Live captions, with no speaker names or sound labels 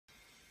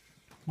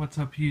What's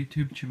up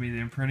YouTube, Jimmy the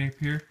Infernape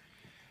here,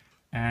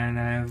 and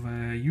I have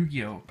a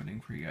Yu-Gi-Oh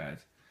opening for you guys.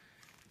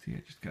 See,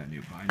 I just got a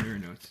new binder. I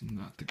know it's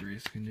not the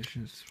greatest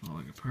condition, it's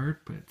falling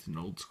apart, but it's an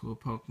old school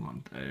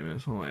Pokemon item.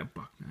 It's only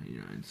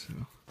 $1.99, so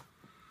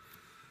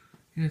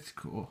yeah, it's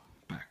cool.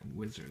 Back when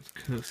Wizards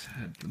Coast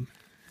had them.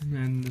 And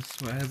then this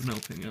is what I have an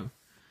opening of. A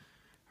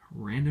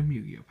random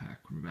Yu-Gi-Oh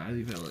pack from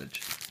Valley Village.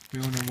 If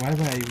you're wondering why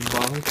would I even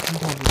bother,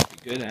 sometimes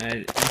it'd be good. I had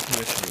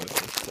intuition with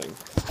this thing.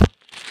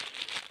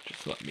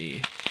 Just let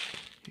me,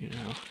 you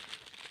know.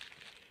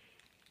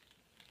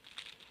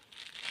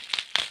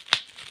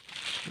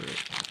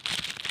 Right.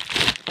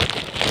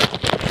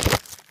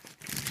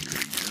 Here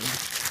we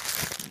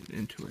go.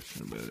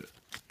 Intuition about it.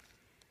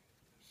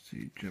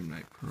 See,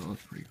 Gemini Pearl is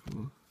pretty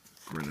cool.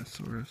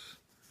 Grinosaurus.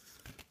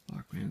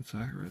 Lockman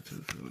Sakura is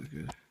really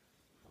good.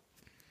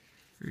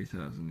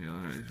 3,000, the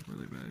other is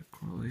really bad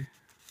quality.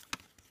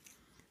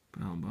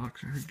 Bound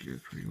Boxer, Headgear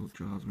is pretty old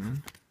Jaws,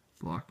 man.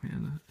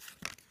 Blockman,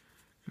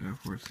 Guy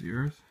Force the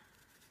Earth.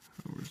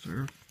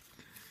 Reserve.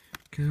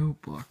 Kill,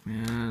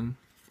 Blockman.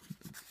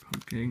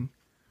 Pumpkin.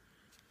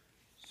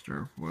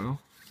 Starfoil,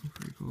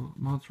 pretty cool.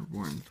 Monster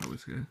Born is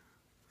always good.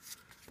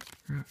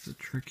 Perhaps a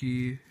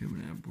tricky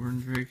Human Born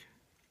Drake.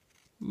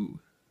 Ooh,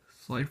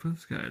 slifer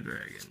Sky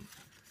Dragon.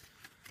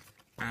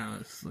 I know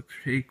this looks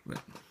fake, but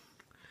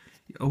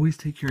you always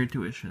take your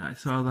intuition. I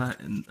saw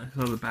that, and I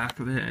saw the back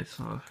of it. I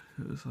saw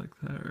it was like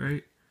that,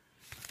 right?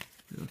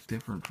 It looks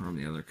different from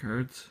the other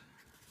cards,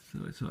 so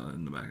I saw it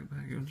in the back of the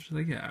pack. I was just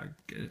like, yeah, I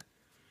get it.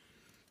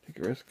 Take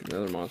a risk.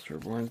 Another Monster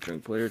Born.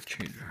 Junk Player.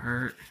 Change of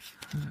Heart.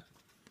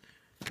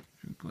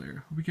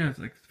 Player. Hope you guys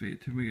like this video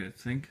too. We guys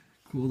think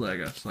cool that I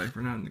got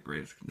Slifer, not in the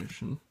greatest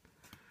condition.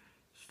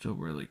 Still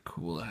really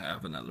cool to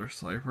have another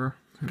Slifer.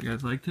 Hope you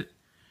guys liked it.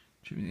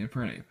 Jimmy the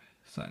Infernape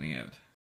signing out.